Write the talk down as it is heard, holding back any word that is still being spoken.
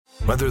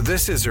Whether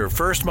this is her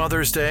first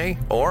Mother's Day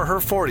or her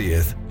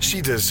 40th, she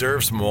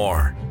deserves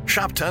more.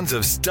 Shop tons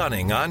of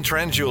stunning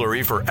on-trend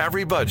jewelry for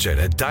every budget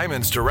at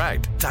Diamonds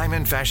Direct.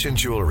 Diamond fashion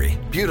jewelry,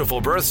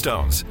 beautiful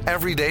birthstones,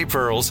 everyday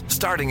pearls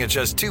starting at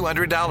just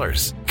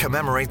 $200.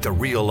 Commemorate the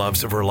real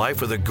loves of her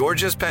life with a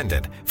gorgeous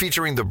pendant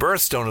featuring the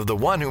birthstone of the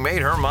one who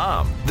made her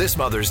mom. This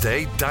Mother's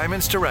Day,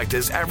 Diamonds Direct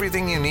is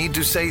everything you need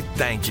to say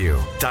thank you.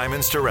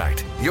 Diamonds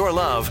Direct. Your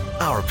love,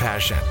 our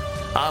passion.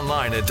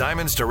 Online at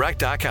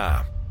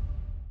diamondsdirect.com.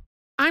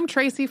 I'm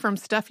Tracy from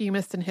Stuff You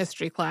Missed in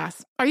History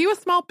class. Are you a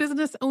small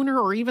business owner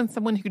or even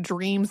someone who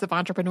dreams of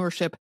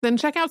entrepreneurship? Then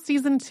check out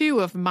Season 2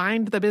 of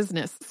Mind the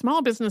Business,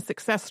 Small Business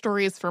Success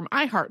Stories from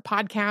iHeart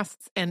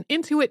Podcasts and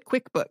Intuit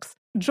QuickBooks.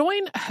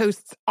 Join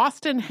hosts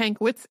Austin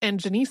Hankwitz and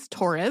Janice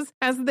Torres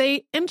as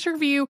they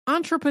interview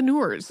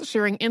entrepreneurs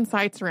sharing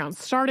insights around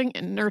starting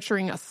and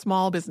nurturing a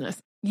small business.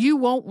 You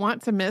won't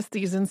want to miss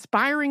these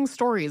inspiring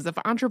stories of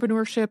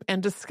entrepreneurship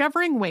and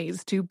discovering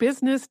ways to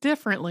business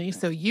differently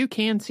so you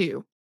can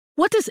too.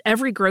 What does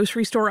every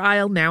grocery store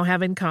aisle now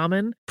have in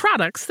common?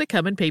 Products that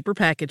come in paper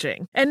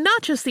packaging. And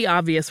not just the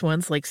obvious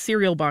ones like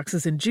cereal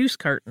boxes and juice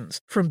cartons.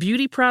 From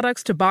beauty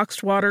products to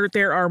boxed water,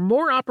 there are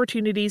more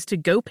opportunities to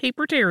go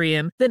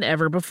papertarian than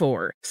ever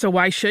before. So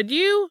why should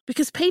you?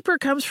 Because paper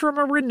comes from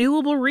a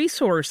renewable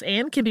resource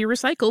and can be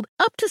recycled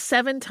up to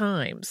 7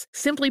 times.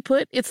 Simply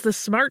put, it's the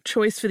smart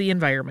choice for the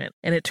environment.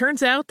 And it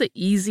turns out the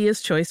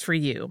easiest choice for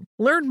you.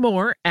 Learn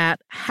more at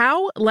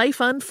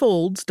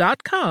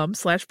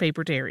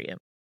howlifeunfolds.com/papertarian.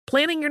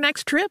 Planning your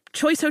next trip?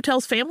 Choice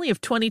Hotels' family of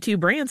 22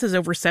 brands has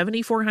over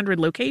 7,400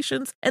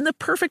 locations and the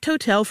perfect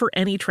hotel for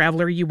any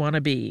traveler you want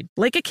to be.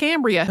 Like a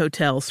Cambria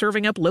hotel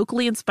serving up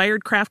locally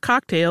inspired craft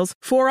cocktails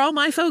for all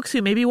my folks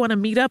who maybe want to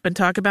meet up and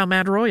talk about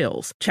Mad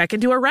Royals. Check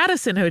into a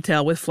Radisson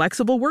hotel with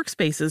flexible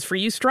workspaces for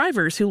you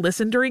strivers who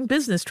listen during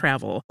business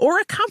travel. Or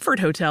a Comfort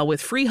hotel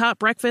with free hot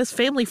breakfast,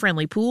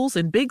 family-friendly pools,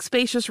 and big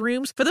spacious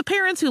rooms for the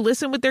parents who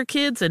listen with their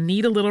kids and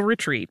need a little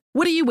retreat.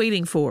 What are you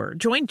waiting for?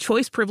 Join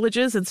Choice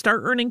Privileges and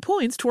start earning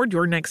points toward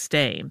your next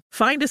stay.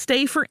 Find a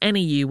stay for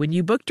any you when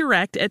you book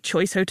direct at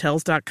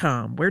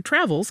choicehotels.com, where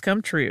travels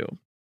come true.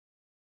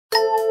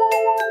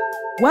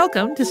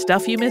 Welcome to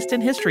Stuff You Missed in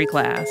History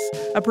Class,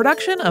 a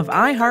production of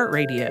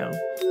iHeartRadio.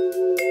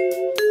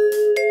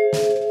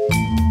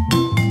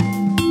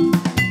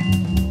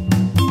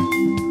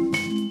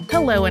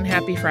 Hello and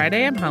happy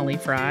Friday. I'm Holly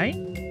Fry.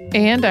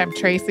 And I'm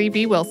Tracy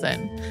V.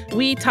 Wilson.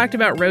 We talked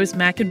about Rose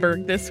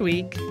Mackenberg this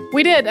week.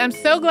 We did. I'm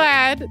so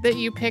glad that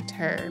you picked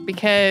her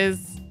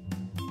because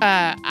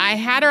I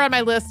had her on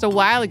my list a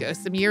while ago,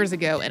 some years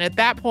ago. And at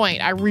that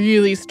point, I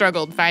really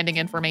struggled finding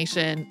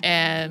information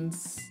and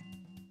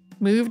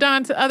moved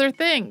on to other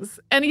things.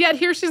 And yet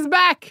here she's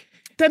back.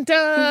 Dun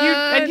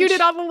dun! You did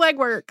all the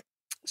legwork.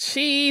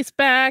 She's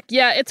back.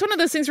 Yeah, it's one of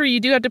those things where you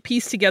do have to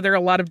piece together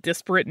a lot of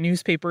disparate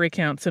newspaper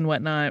accounts and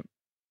whatnot.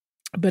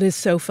 But it's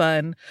so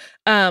fun.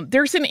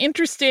 There's an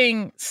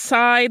interesting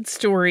side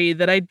story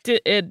that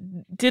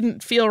it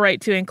didn't feel right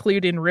to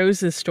include in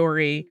Rose's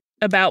story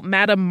about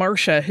Madame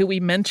Marcia, who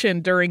we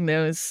mentioned during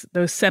those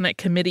Senate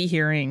committee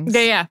hearings.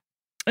 Yeah.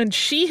 And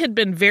she had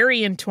been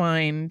very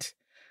entwined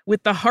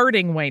with the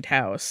Harding White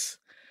House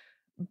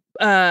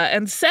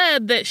and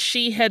said that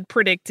she had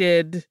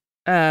predicted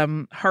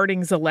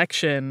Harding's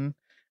election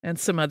and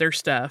some other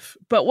stuff.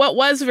 But what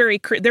was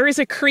there is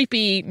a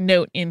creepy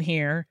note in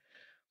here,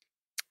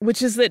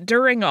 which is that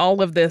during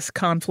all of this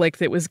conflict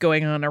that was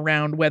going on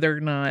around whether or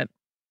not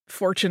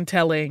fortune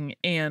telling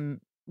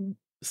and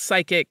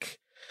psychic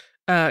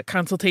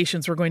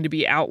consultations were going to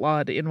be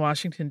outlawed in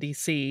Washington,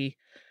 D.C.,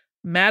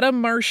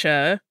 Madame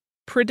Marcia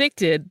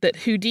predicted that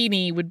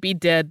Houdini would be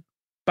dead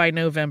by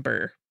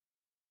November.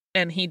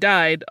 And he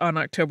died on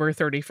October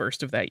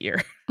 31st of that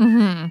year.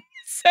 Mm-hmm.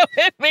 So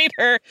it made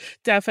her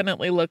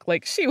definitely look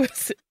like she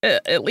was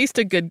at least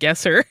a good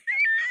guesser.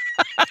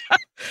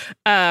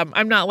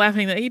 I'm not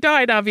laughing that he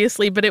died,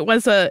 obviously, but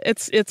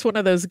it's one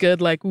of those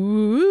good, like,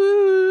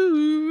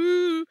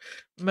 woo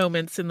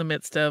moments in the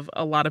midst of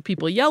a lot of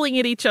people yelling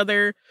at each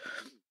other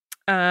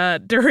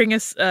during a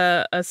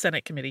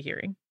Senate committee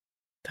hearing.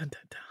 Dun,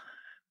 dun, dun.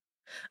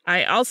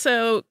 I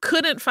also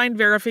couldn't find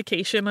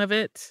verification of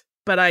it,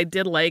 but I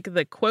did like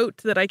the quote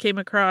that I came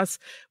across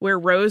where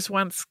Rose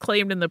once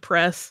claimed in the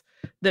press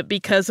that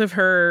because of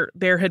her,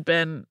 there had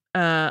been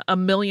 $1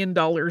 million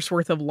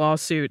worth of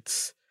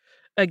lawsuits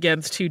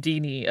against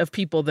Houdini of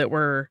people that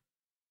were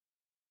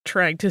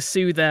trying to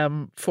sue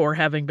them for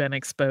having been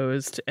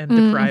exposed and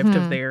deprived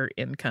of their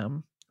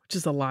income, which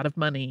is a lot of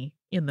money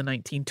in the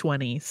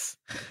 1920s.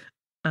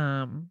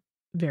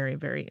 Very,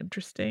 very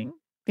interesting.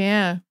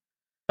 Yeah.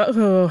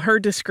 Oh, her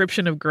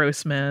description of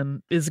gross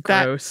men is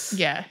gross.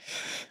 Yeah.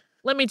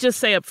 Let me just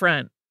say up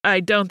front, I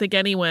don't think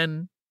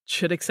anyone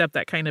should accept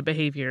that kind of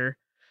behavior.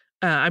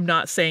 I'm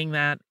not saying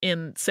that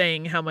in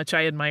saying how much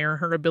I admire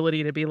her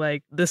ability to be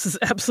like, this is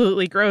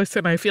absolutely gross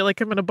and I feel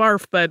like I'm going to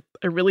barf, but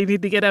I really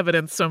need to get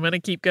evidence, so I'm going to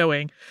keep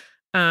going.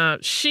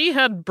 She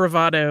had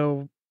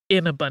bravado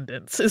in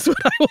abundance is what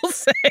I will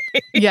say.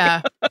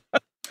 Yeah.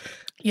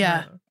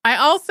 Yeah. I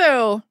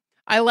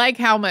like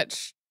how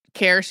much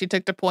care she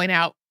took to point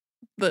out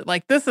that,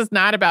 like, this is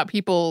not about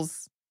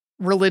people's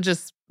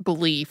religious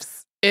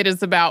beliefs. It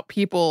is about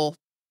people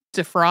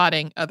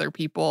defrauding other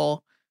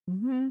people,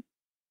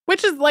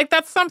 which is, like,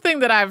 that's something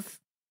that I've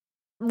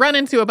run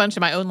into a bunch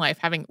in my own life,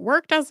 having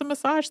worked as a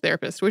massage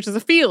therapist, which is a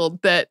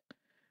field that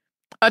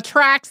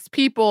attracts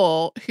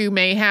people who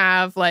may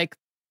have, like,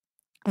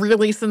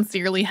 really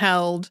sincerely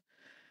held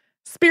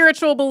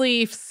spiritual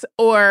beliefs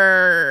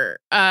or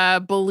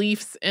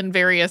beliefs in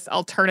various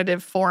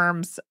alternative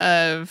forms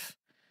of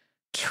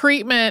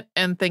treatment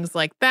and things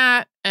like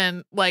that,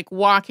 and, like,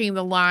 walking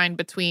the line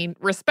between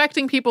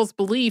respecting people's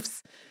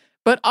beliefs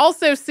but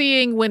also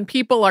seeing when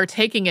people are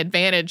taking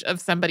advantage of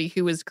somebody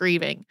who is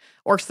grieving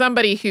or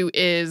somebody who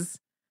is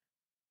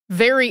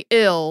very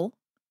ill,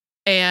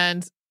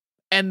 and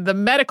the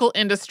medical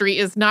industry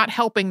is not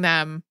helping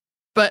them,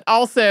 but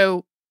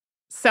also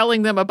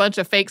selling them a bunch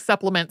of fake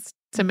supplements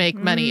to make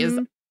money is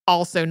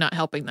also not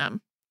helping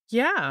them.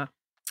 Yeah.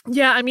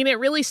 Yeah, I mean, it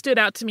really stood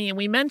out to me, and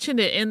we mentioned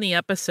it in the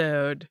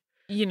episode,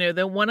 you know,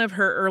 that one of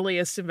her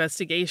earliest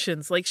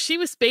investigations, like, she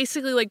was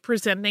basically, like,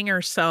 presenting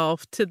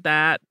herself to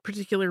that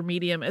particular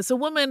medium as a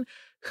woman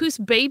whose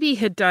baby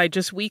had died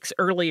just weeks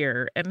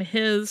earlier, and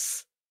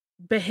his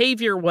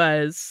behavior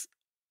was,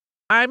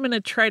 I'm going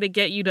to try to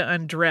get you to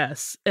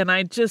undress. And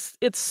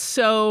it's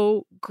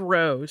so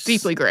gross.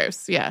 Deeply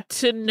gross, yeah.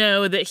 To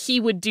know that he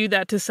would do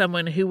that to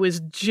someone who was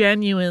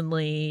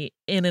genuinely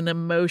in an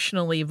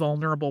emotionally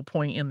vulnerable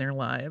point in their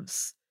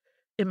lives.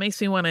 It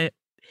makes me want to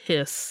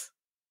hiss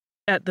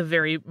at the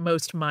very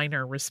most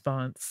minor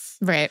response.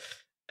 Right.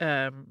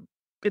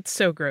 It's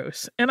so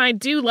gross. And I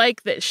do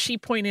like that she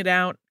pointed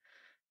out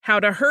how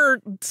to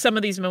her some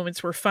of these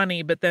moments were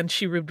funny, but then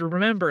she would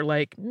remember,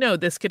 like, no,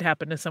 this could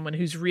happen to someone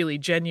who's really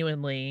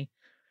genuinely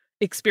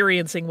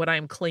experiencing what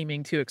I'm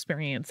claiming to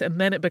experience. And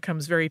then it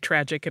becomes very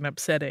tragic and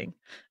upsetting.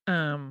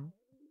 That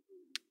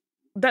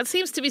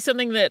seems to be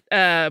something that,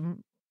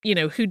 you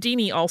know,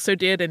 Houdini also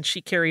did, and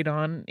she carried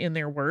on in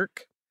their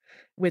work,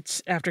 which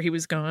after he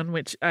was gone,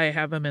 which I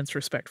have immense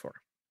respect for.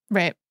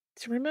 Right.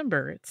 To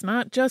remember, it's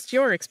not just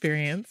your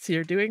experience.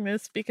 You're doing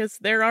this because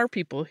there are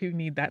people who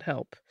need that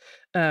help,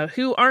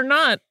 who are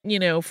not, you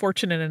know,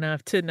 fortunate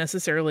enough to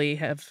necessarily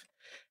have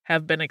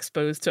been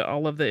exposed to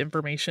all of the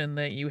information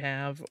that you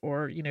have.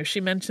 Or, you know,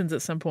 she mentions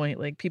at some point,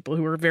 like, people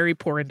who are very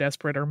poor and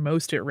desperate are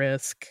most at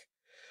risk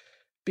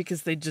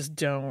because they just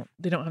don't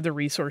have the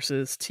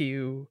resources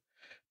to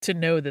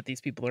know that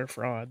these people are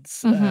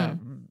frauds,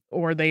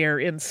 or they are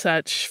in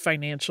such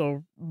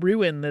financial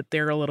ruin that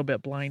they're a little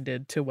bit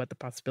blinded to what the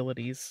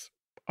possibilities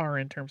are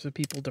in terms of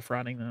people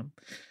defrauding them.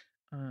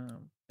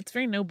 It's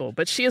very noble,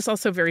 but she is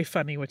also very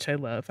funny, which I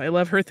love. I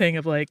love her thing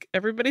of, like,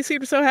 everybody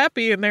seems so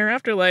happy in their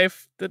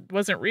afterlife that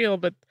wasn't real,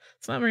 but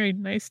it's not very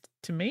nice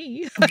to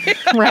me.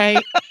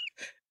 Right.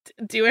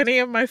 Do any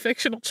of my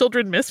fictional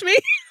children miss me?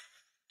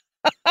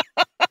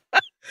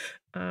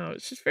 Oh,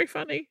 she's very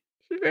funny.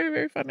 She's very,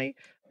 very funny.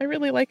 I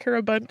really like her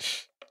a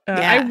bunch.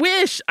 Yeah.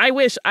 I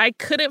wish I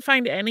couldn't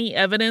find any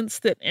evidence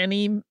that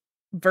any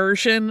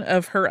version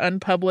of her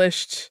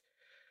unpublished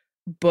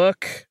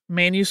book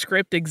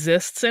manuscript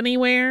exists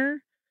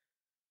anywhere.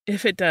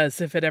 If it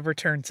does, if it ever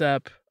turns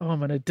up, I'm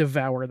going to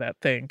devour that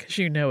thing, because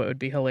you know it would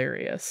be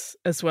hilarious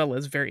as well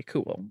as very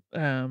cool.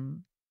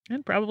 And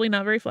probably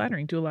not very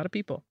flattering to a lot of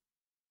people.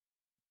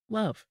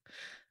 Love.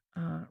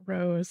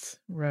 Rose.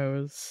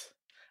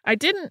 I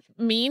didn't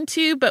mean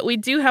to, but we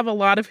do have a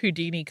lot of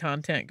Houdini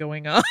content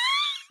going on.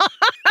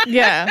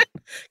 Yeah.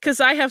 Because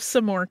I have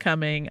some more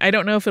coming. I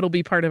don't know if it'll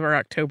be part of our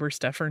October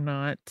stuff or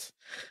not.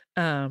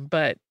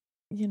 But,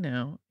 you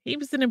know, he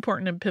was an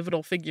important and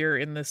pivotal figure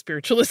in the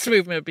spiritualist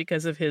movement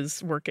because of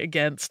his work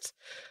against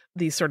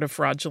these sort of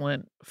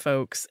fraudulent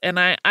folks. And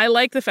I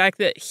like the fact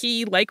that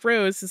he, like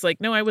Rose, is like,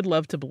 no, I would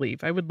love to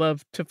believe. I would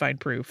love to find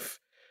proof.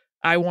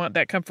 I want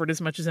that comfort as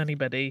much as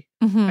anybody.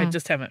 I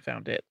just haven't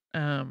found it.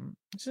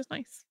 It's just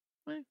nice.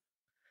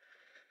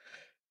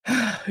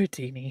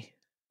 Houdini.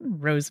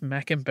 Rose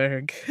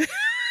Mackenberg.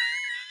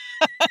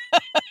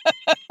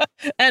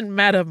 And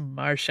Madame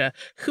Marcia,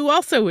 who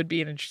also would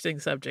be an interesting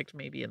subject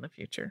maybe in the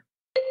future.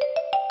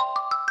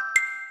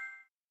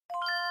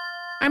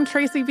 I'm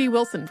Tracy V.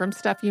 Wilson from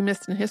Stuff You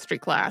Missed in History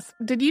Class.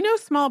 Did you know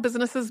small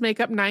businesses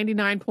make up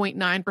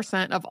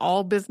 99.9% of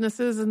all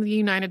businesses in the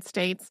United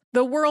States?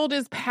 The world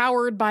is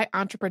powered by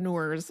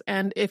entrepreneurs,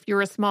 and if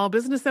you're a small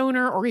business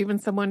owner or even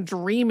someone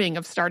dreaming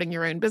of starting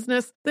your own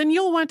business, then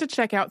you'll want to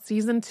check out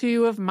Season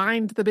 2 of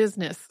Mind the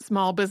Business,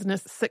 Small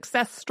Business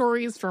Success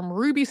Stories from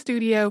Ruby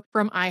Studio,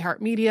 from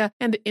iHeartMedia,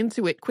 and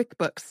Intuit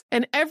QuickBooks.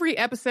 And every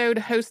episode,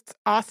 hosts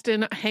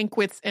Austin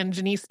Hankwitz and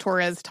Janice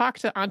Torres talk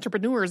to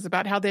entrepreneurs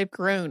about how they've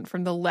grown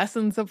from the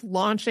lessons of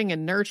launching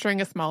and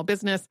nurturing a small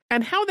business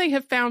and how they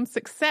have found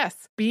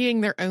success being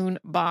their own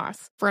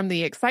boss. From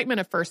the excitement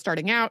of first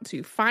starting out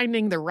to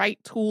finding the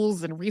right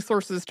tools and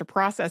resources to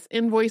process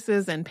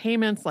invoices and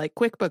payments like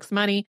QuickBooks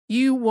Money,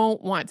 you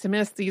won't want to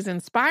miss these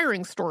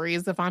inspiring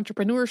stories of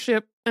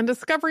entrepreneurship and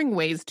discovering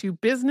ways to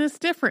business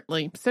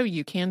differently so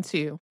you can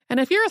too. And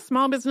if you're a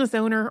small business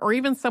owner or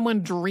even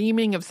someone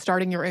dreaming of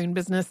starting your own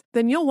business,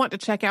 then you'll want to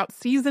check out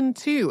Season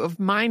 2 of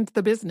Mind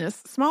the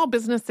Business, Small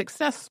Business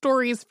Success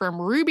Stories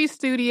from Ruby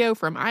Studio,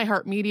 from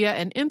iHeartMedia,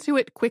 and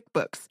Intuit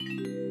QuickBooks.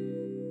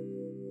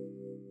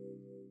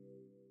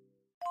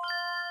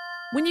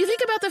 When you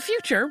think about the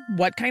future,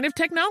 what kind of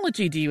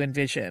technology do you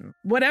envision?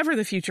 Whatever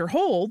the future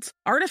holds,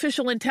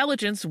 artificial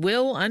intelligence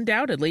will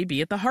undoubtedly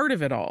be at the heart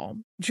of it all.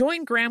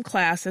 Join Graham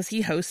Class as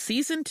he hosts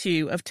Season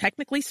 2 of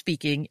Technically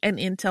Speaking, an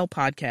Intel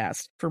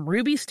podcast from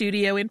Ruby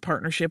Studio in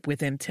partnership with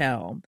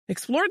Intel.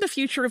 Explore the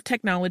future of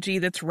technology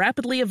that's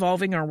rapidly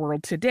evolving our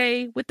world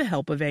today with the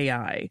help of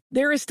AI.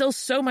 There is still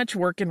so much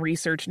work and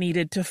research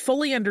needed to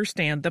fully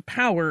understand the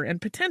power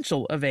and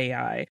potential of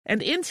AI,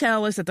 and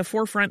Intel is at the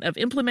forefront of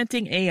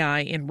implementing AI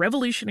in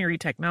revolutionary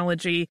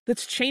technology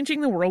that's changing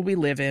the world we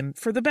live in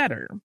for the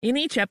better. In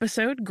each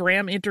episode,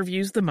 Graham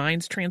interviews the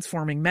minds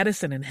transforming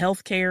medicine and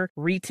healthcare,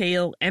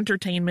 retail,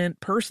 entertainment,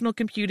 personal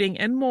computing,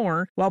 and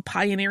more, while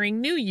pioneering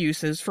new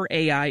uses for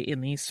AI in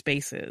these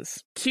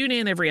spaces. Tune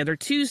in every other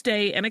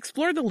Tuesday and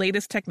explore the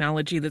latest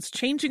technology that's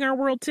changing our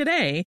world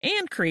today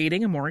and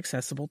creating a more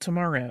accessible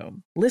tomorrow.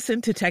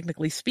 Listen to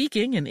Technically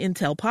Speaking, an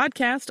Intel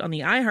podcast on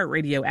the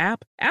iHeartRadio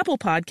app, Apple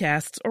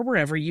Podcasts, or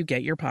wherever you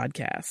get your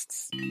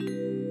podcasts.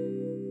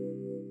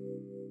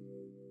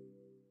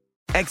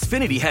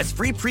 Xfinity has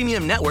free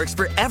premium networks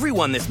for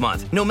everyone this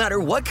month, no matter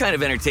what kind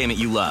of entertainment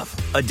you love.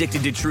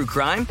 Addicted to true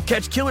crime?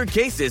 Catch killer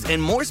cases and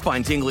more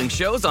spine-tingling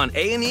shows on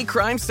A&E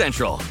Crime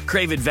Central.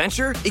 Crave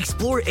adventure?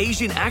 Explore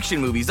Asian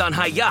action movies on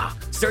Hi-YAH.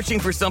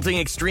 Searching for something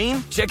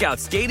extreme? Check out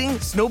skating,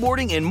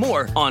 snowboarding, and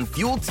more on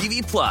Fuel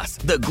TV Plus,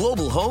 the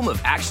global home of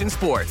action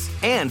sports.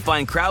 And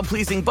find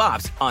crowd-pleasing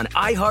bops on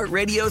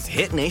iHeartRadio's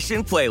Hit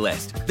Nation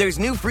playlist. There's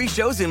new free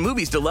shows and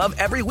movies to love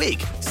every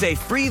week. Say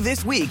free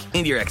this week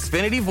in your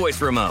Xfinity voice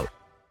remote.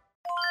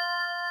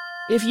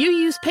 If you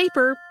use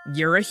paper,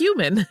 you're a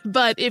human.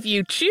 But if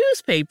you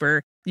choose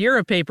paper, you're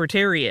a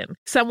papertarian,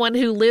 someone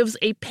who lives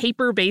a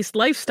paper-based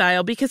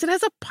lifestyle because it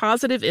has a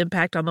positive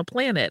impact on the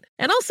planet.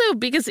 And also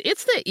because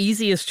it's the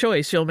easiest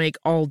choice you'll make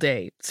all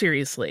day.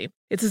 Seriously.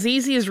 It's as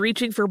easy as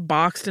reaching for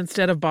boxed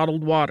instead of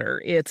bottled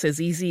water. It's as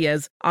easy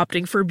as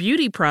opting for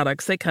beauty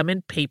products that come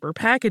in paper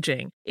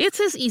packaging. It's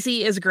as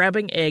easy as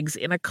grabbing eggs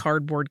in a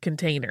cardboard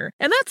container.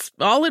 And that's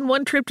all in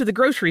one trip to the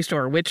grocery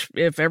store, which,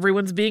 if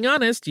everyone's being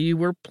honest, you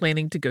were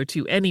planning to go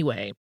to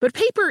anyway. But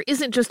paper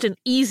isn't just an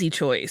easy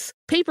choice.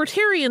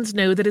 Papertarians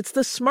know that it's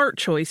the smart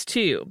choice,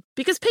 too.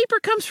 Because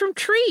paper comes from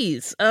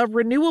trees, a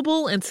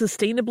renewable and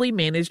sustainably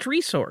managed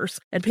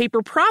resource, and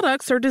paper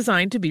products are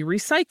designed to be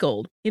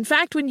recycled. In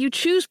fact, when you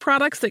choose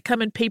products that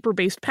come in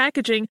paper-based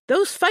packaging,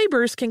 those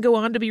fibers can go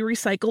on to be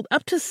recycled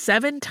up to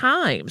 7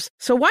 times.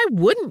 So why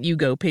wouldn't you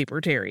go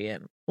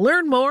papertarian?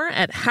 Learn more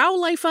at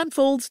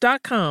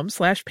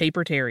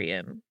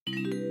howlifeunfolds.com/papertarian.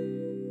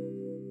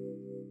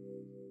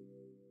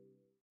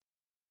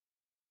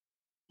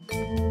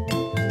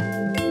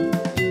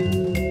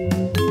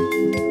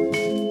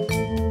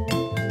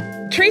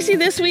 Tracy,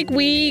 this week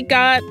we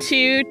got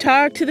to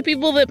talk to the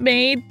people that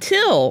made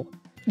Till.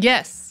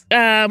 Yes.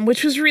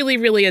 Which was really,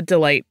 really a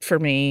delight for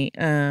me.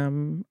 I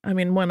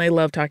mean, one, I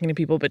love talking to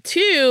people, but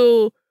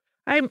two,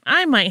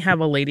 I might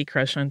have a lady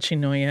crush on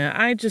Chinoya.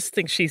 I just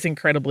think she's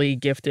incredibly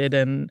gifted.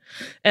 And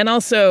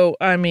also,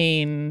 I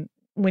mean,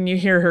 when you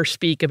hear her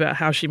speak about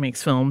how she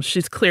makes films,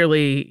 she's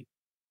clearly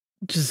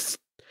just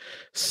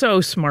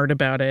so smart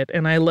about it.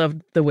 And I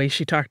loved the way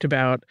she talked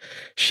about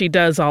she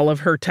does all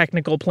of her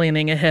technical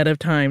planning ahead of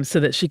time so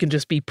that she can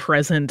just be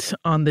present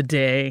on the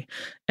day.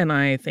 And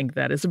I think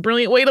that is a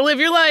brilliant way to live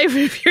your life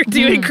if you're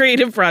doing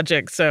creative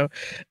projects. So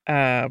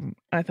I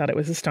thought it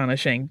was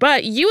astonishing.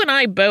 But you and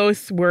I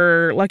both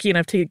were lucky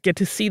enough to get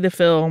to see the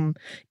film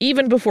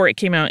even before it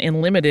came out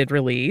in limited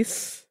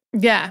release.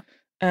 Yeah.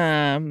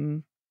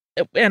 And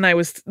I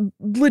was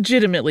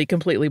legitimately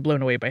completely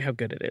blown away by how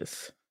good it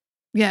is.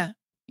 Yeah.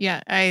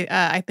 Yeah,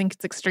 I think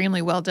it's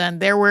extremely well done.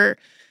 There were,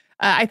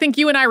 I think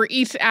you and I were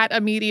each at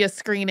a media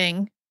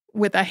screening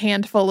with a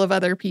handful of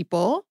other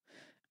people.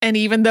 And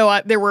even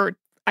though there were,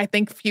 I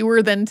think,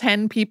 fewer than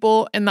 10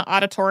 people in the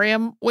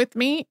auditorium with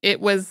me, it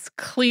was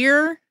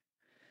clear.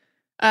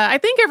 I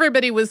think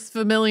everybody was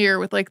familiar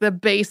with like the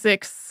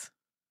basics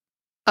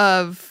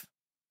of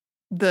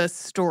the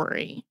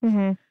story.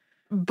 Mm-hmm.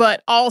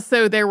 But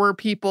also there were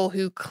people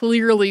who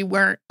clearly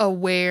weren't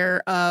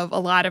aware of a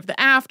lot of the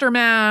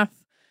aftermath.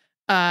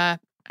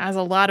 As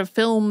a lot of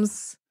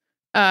films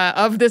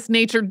of this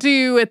nature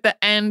do, at the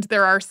end,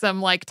 there are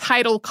some like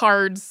title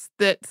cards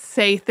that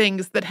say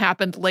things that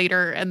happened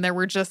later, and there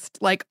were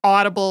just like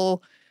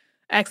audible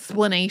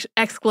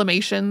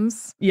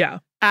exclamations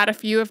at a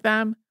few of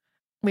them.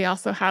 We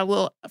also had a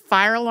little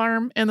fire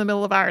alarm in the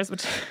middle of ours,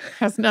 which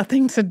has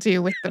nothing to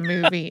do with the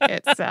movie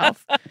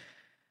itself.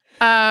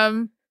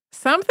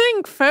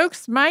 Something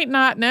folks might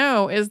not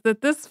know is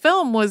that this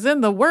film was in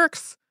the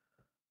works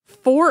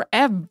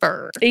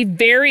forever. A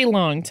very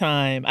long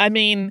time. I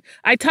mean,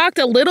 I talked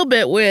a little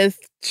bit with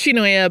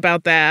Chinoya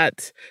about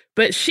that,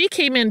 but she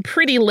came in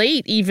pretty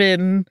late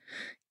even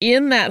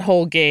in that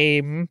whole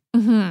game,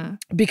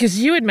 because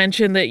you had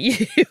mentioned that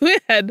you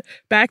had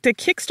backed a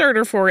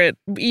Kickstarter for it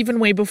even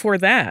way before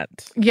that.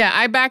 Yeah,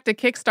 I backed a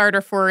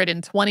Kickstarter for it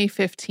in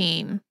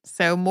 2015.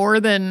 So more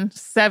than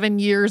 7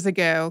 years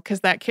ago, because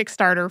that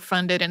Kickstarter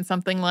funded in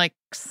something like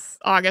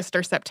August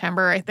or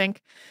September, I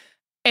think.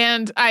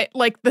 And I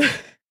like the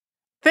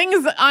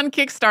things on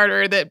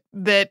Kickstarter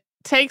that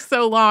take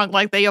so long,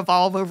 like they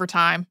evolve over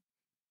time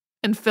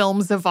and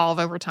films evolve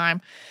over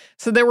time.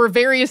 So there were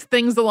various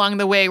things along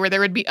the way where there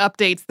would be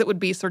updates that would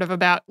be sort of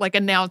about like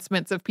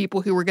announcements of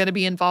people who were going to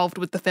be involved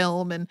with the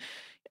film. And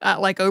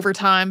like over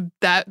time,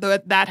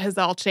 that has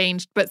all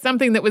changed. But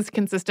something that was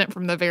consistent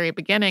from the very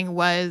beginning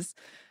was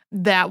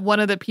that one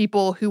of the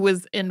people who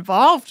was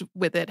involved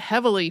with it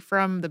heavily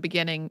from the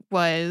beginning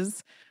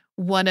was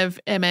one of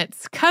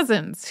Emmett's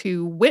cousins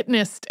who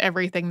witnessed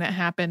everything that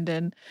happened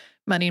in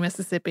Money,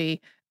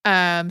 Mississippi,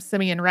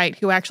 Simeon Wright,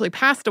 who actually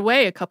passed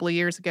away a couple of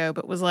years ago,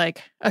 but was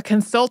like a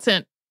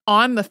consultant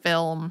on the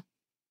film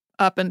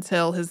up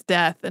until his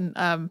death.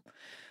 And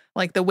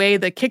like the way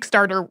the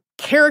Kickstarter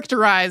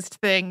characterized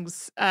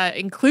things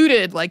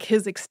included like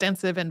his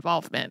extensive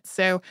involvement.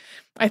 So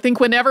I think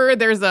whenever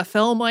there's a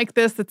film like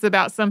this that's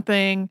about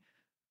something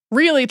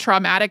really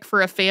traumatic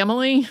for a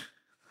family,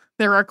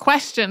 there are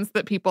questions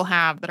that people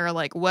have that are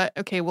like,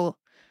 okay, well,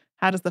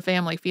 how does the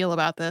family feel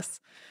about this?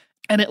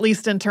 And at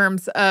least in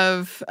terms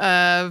of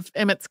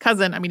Emmett's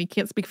cousin, I mean, he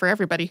can't speak for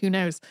everybody, who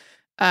knows?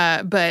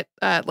 But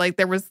like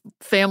there was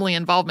family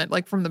involvement,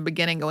 like from the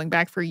beginning, going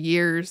back for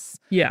years.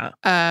 Yeah.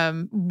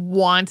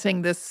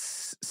 Wanting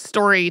this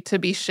story to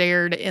be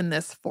shared in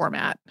this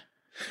format.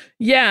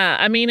 Yeah.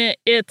 I mean,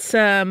 it's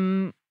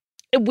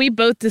we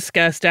both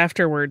discussed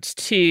afterwards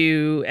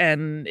too,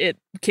 and it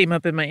came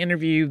up in my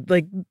interview.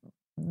 Like,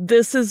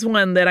 this is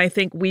one that I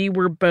think we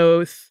were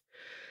both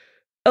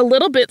a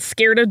little bit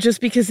scared of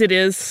just because it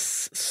is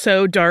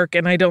so dark,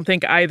 and I don't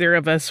think either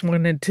of us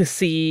wanted to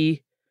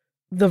see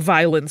the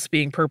violence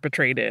being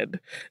perpetrated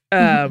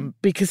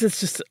because it's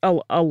just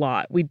a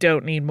lot. We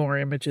don't need more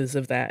images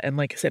of that. And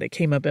like I said, it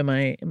came up in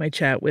my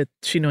chat with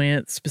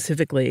Shinoya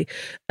specifically.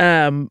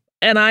 And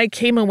I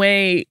came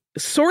away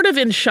sort of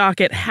in shock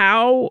at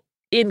how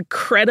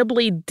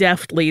incredibly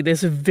deftly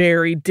this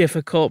very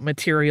difficult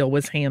material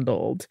was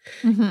handled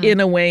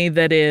in a way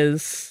that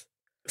is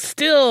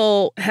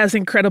still has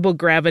incredible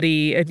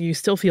gravity, and you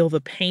still feel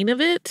the pain of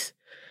it,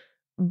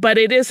 but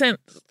it isn't.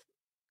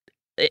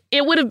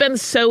 It would have been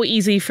so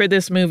easy for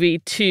this movie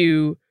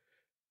to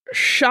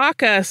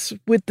shock us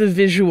with the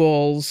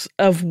visuals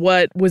of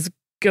what was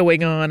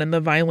going on and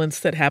the violence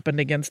that happened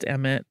against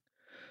Emmett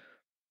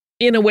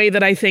in a way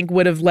that I think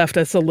would have left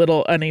us a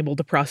little unable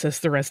to process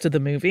the rest of the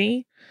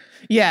movie.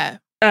 Yeah.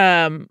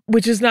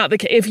 Which is not the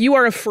case. If you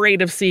are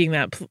afraid of seeing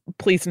that,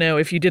 please know,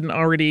 if you didn't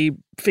already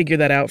figure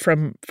that out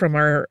from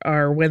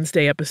our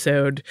Wednesday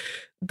episode,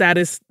 that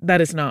is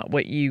not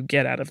what you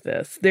get out of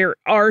this. There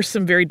are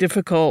some very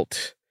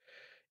difficult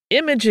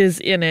images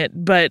in it,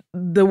 but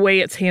the way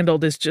it's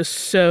handled is just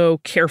so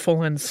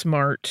careful and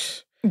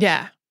smart.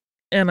 Yeah.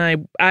 And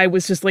I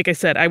was just, like I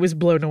said, I was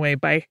blown away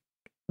by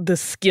the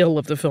skill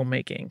of the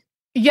filmmaking.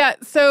 Yeah.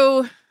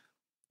 So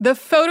the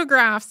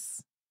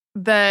photographs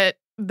that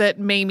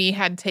Mamie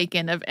had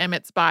taken of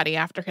Emmett's body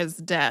after his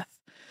death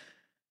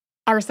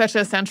are such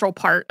a central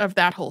part of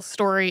that whole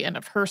story and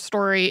of her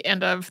story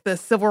and of the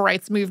civil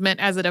rights movement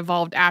as it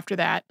evolved after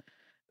that,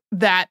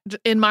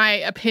 in my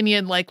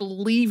opinion, like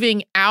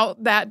leaving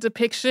out that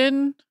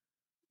depiction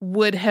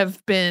would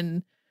have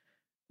been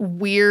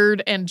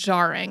weird and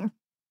jarring.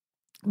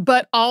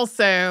 But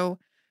also,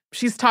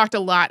 she's talked a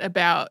lot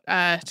about,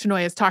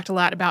 Shinoya's talked a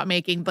lot about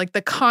making like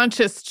the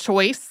conscious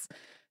choice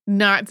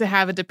not to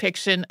have a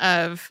depiction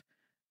of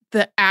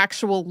the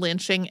actual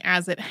lynching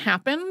as it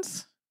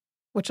happened,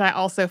 which I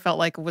also felt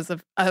like was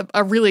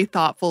a really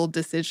thoughtful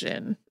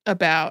decision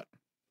about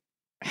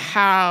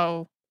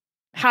how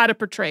to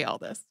portray all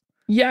this.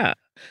 Yeah.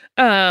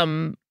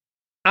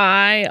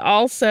 I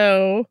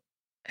also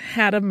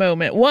had a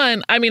moment.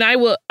 One, I mean,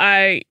 I'm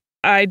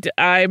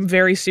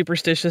very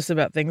superstitious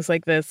about things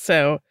like this,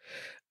 so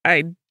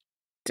I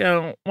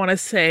don't want to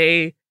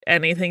say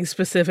anything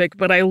specific,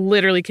 but I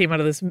literally came out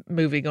of this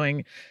movie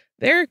going,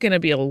 there are going to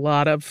be a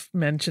lot of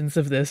mentions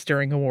of this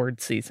during award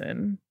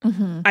season.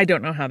 I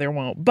don't know how there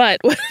won't. But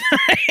what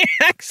I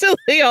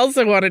actually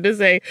also wanted to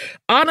say,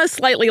 on a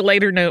slightly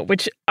lighter note,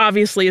 which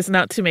obviously is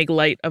not to make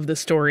light of the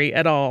story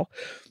at all,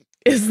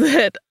 is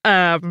that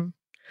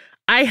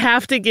I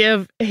have to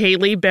give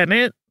Haley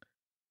Bennett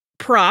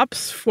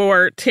props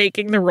for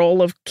taking the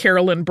role of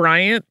Carolyn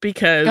Bryant,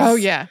 because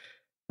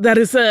that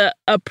is a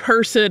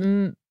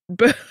person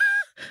that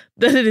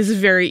it is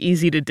very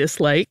easy to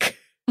dislike.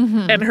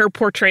 And her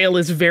portrayal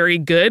is very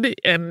good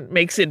and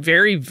makes it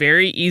very,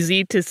 very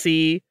easy to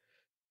see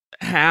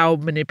how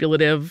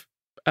manipulative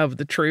of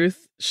the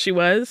truth she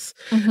was.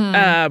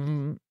 I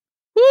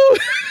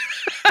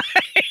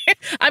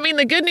mean,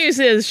 the good news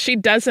is she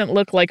doesn't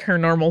look like her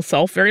normal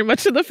self very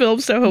much in the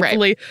film, so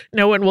hopefully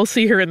no one will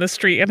see her in the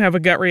street and have a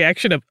gut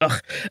reaction of, ugh.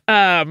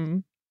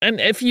 And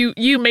if you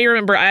may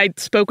remember, I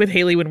spoke with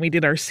Haley when we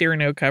did our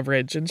Cyrano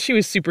coverage, and she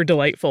was super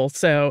delightful.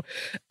 So,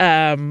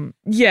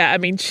 yeah, I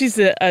mean, she's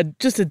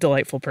just a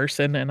delightful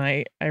person, and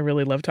I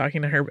really love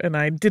talking to her. And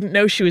I didn't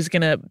know she was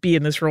going to be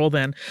in this role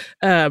then.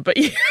 But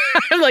yeah,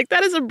 I'm like,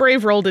 that is a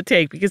brave role to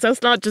take, because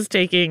that's not just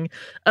taking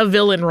a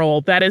villain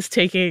role. That is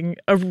taking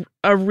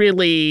a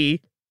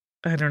really,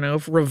 I don't know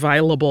if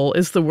revilable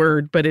is the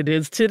word, but it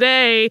is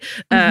today.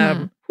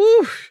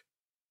 Whew.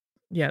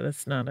 Yeah,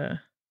 that's not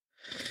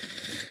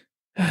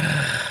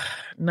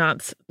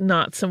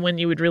not someone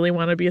you would really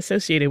want to be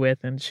associated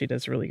with, and she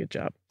does a really good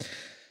job.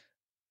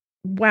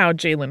 Wow,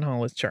 Jalen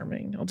Hall is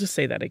charming. I'll just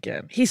say that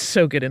again. He's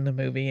so good in the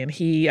movie, and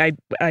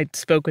I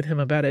spoke with him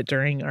about it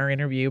during our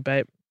interview,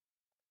 but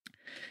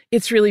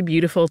it's really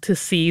beautiful to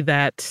see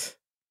that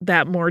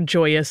more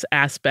joyous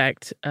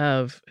aspect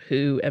of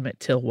who Emmett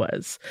Till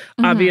was.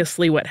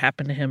 Obviously, what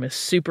happened to him is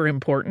super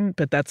important,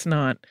 but that's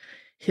not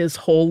his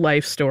whole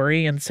life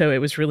story, and so it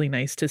was really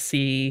nice to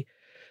see,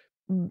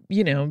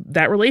 you know,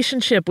 that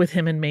relationship with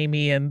him and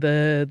Mamie and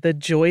the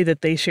joy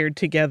that they shared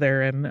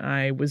together. And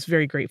I was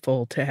very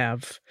grateful to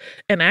have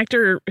an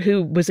actor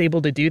who was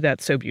able to do that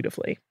so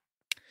beautifully.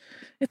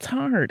 It's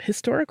hard.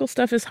 Historical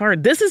stuff is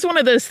hard. This is one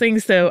of those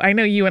things, though. I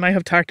know you and I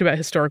have talked about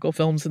historical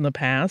films in the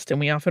past, and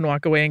we often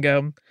walk away and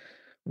go,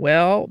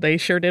 well, they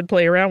sure did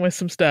play around with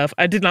some stuff.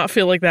 I did not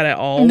feel like that at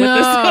all.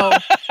 No,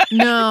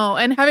 no.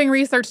 And having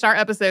researched our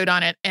episode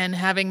on it and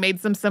having made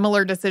some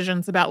similar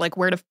decisions about like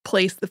where to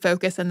place the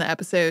focus in the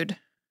episode,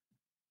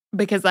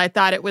 because I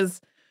thought it was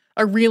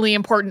a really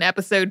important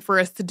episode for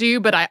us to do,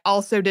 but I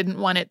also didn't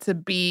want it to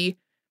be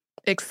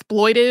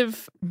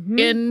exploitive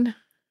in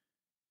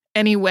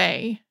any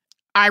way.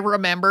 I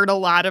remembered a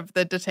lot of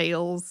the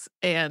details,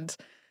 and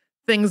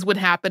things would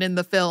happen in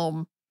the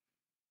film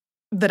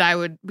that I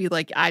would be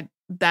like,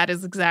 that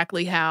is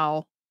exactly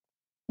how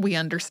we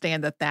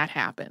understand that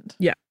happened.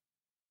 Yeah.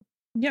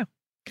 Yeah.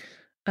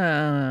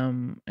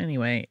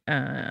 Anyway,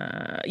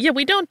 yeah,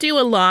 we don't do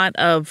a lot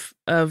of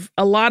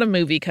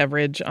movie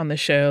coverage on the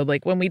show.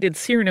 Like when we did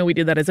Cyrano, we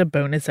did that as a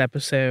bonus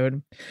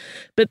episode.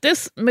 But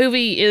this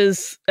movie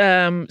is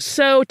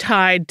so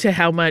tied to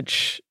how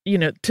much, you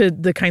know, to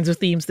the kinds of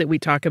themes that we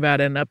talk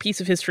about, and a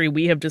piece of history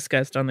we have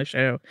discussed on the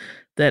show,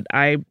 that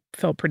I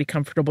felt pretty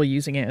comfortable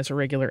using it as a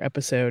regular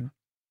episode.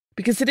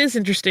 Because it is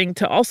interesting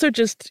to also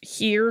just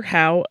hear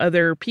how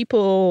other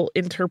people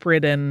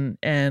interpret and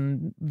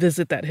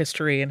visit that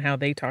history, and how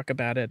they talk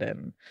about it,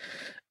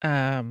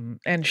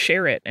 and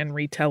share it and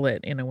retell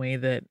it in a way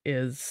that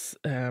is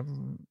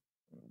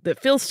that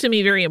feels to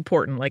me very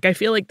important. Like, I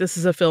feel like this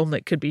is a film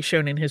that could be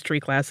shown in history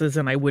classes,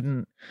 and I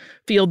wouldn't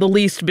feel the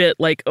least bit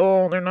like,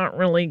 oh, they're not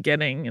really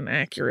getting an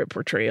accurate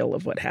portrayal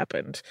of what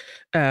happened.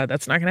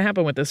 That's not going to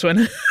happen with this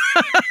one.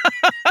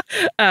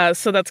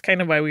 So that's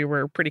kind of why we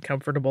were pretty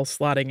comfortable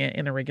slotting it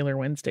in a regular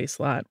Wednesday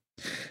slot.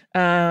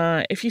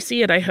 If you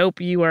see it, I hope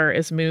you are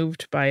as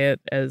moved by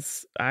it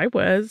as I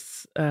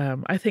was.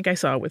 I think I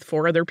saw it with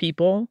 4 other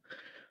people,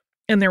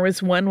 and there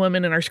was one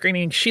woman in our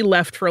screening. She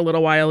left for a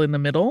little while in the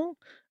middle.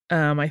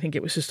 I think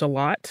it was just a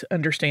lot,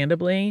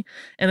 understandably.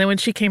 And then when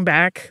she came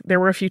back, there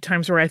were a few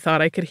times where I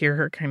thought I could hear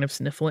her kind of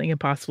sniffling and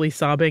possibly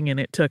sobbing, and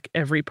it took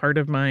every part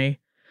of my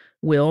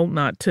will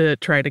not to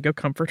try to go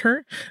comfort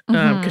her,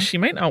 because she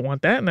might not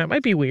want that, and that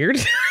might be weird.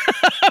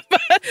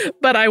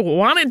 but I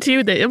wanted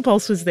to. The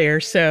impulse was there,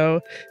 so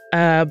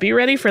be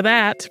ready for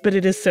that. But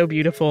it is so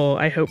beautiful.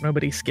 I hope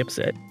nobody skips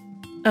it.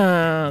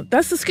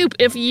 That's the scoop.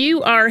 If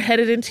you are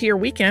headed into your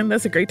weekend,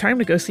 that's a great time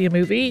to go see a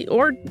movie,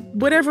 or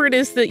whatever it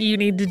is that you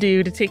need to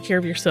do to take care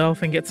of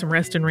yourself and get some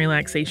rest and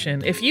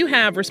relaxation. If you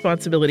have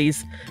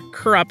responsibilities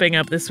cropping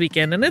up this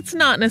weekend, and it's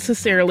not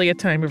necessarily a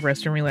time of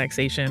rest and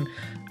relaxation,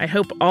 I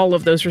hope all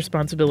of those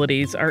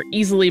responsibilities are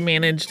easily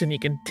managed and you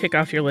can tick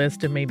off your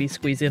list and maybe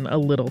squeeze in a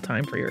little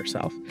time for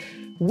yourself.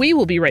 We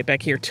will be right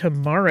back here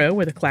tomorrow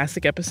with a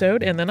classic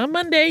episode, and then on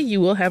Monday,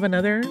 you will have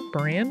another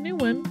brand new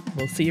one.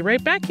 We'll see you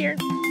right back here.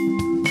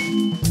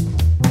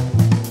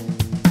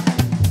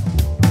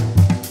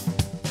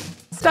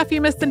 Stuff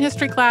You Missed in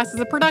History Class is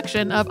a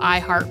production of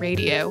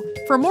iHeartRadio.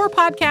 For more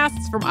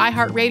podcasts from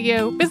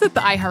iHeartRadio, visit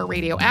the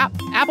iHeartRadio app,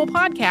 Apple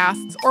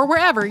Podcasts, or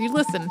wherever you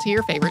listen to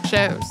your favorite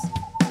shows.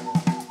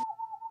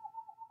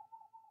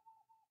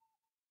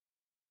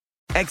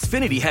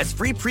 Xfinity has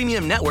free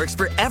premium networks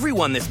for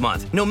everyone this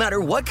month, no matter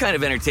what kind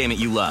of entertainment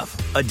you love.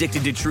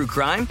 Addicted to true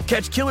crime?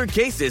 Catch killer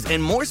cases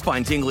and more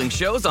spine-tingling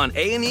shows on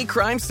A&E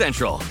Crime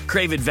Central.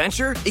 Crave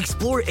adventure?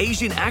 Explore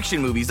Asian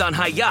action movies on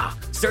Hi-YAH.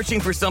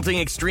 Searching for something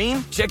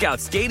extreme? Check out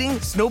skating,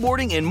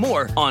 snowboarding, and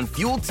more on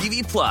Fuel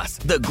TV Plus,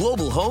 the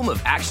global home of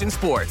action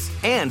sports.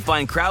 And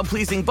find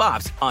crowd-pleasing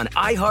bops on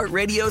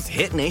iHeartRadio's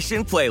Hit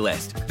Nation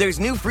playlist. There's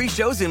new free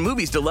shows and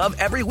movies to love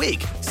every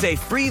week. Say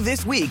free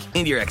this week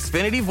in your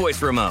Xfinity voice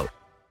remote.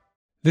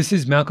 This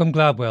is Malcolm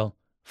Gladwell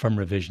from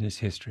Revisionist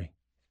History.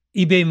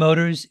 eBay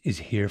Motors is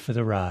here for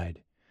the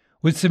ride.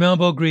 With some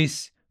elbow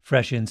grease,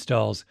 fresh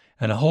installs,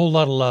 and a whole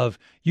lot of love,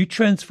 you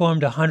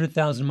transformed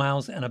 100,000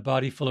 miles and a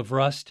body full of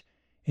rust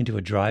into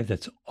a drive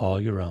that's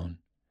all your own.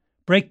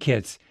 Brake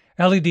kits,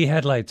 LED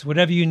headlights,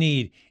 whatever you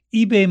need,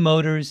 eBay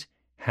Motors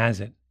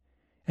has it.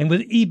 And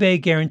with eBay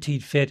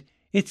Guaranteed Fit,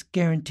 it's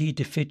guaranteed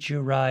to fit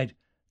your ride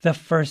the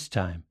first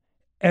time,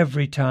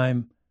 every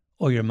time,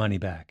 or your money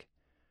back.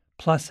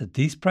 Plus, at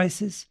these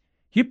prices,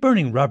 you're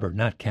burning rubber,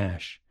 not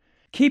cash.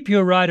 Keep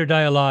your ride or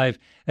die alive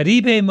at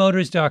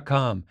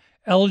ebaymotors.com.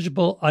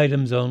 Eligible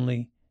items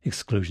only.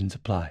 Exclusions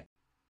apply.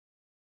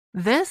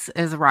 This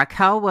is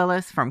Raquel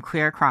Willis from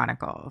Queer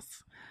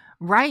Chronicles.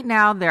 Right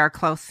now, there are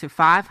close to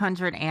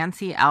 500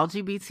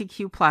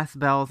 anti-LGBTQ+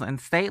 bills in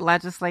state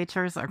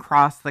legislatures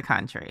across the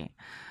country.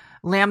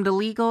 Lambda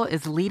Legal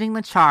is leading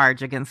the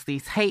charge against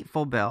these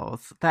hateful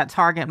bills that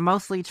target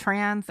mostly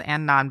trans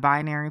and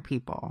non-binary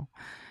people.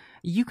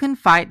 You can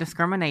fight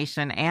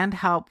discrimination and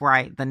help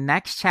write the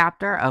next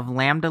chapter of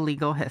Lambda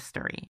Legal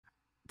history.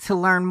 To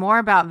learn more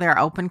about their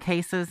open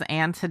cases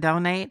and to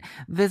donate,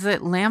 visit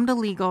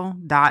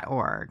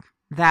lambdalegal.org.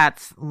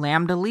 That's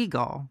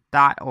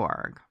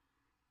lambdalegal.org.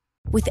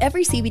 With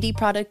every CBD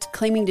product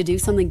claiming to do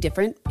something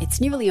different, it's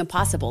nearly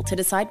impossible to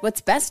decide what's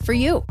best for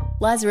you.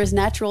 Lazarus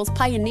Naturals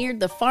pioneered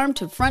the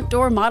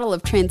farm-to-front-door model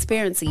of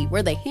transparency,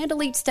 where they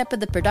handle each step of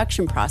the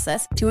production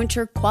process to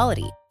ensure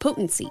quality,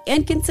 potency,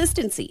 and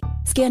consistency.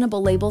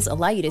 Scannable labels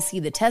allow you to see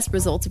the test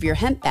results of your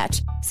hemp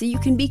batch, so you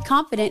can be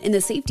confident in the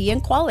safety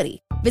and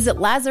quality. Visit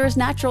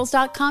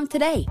LazarusNaturals.com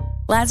today.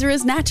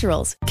 Lazarus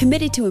Naturals,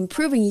 committed to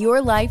improving your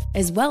life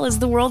as well as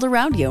the world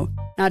around you.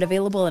 Not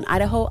available in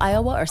Idaho,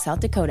 Iowa, or South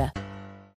Dakota.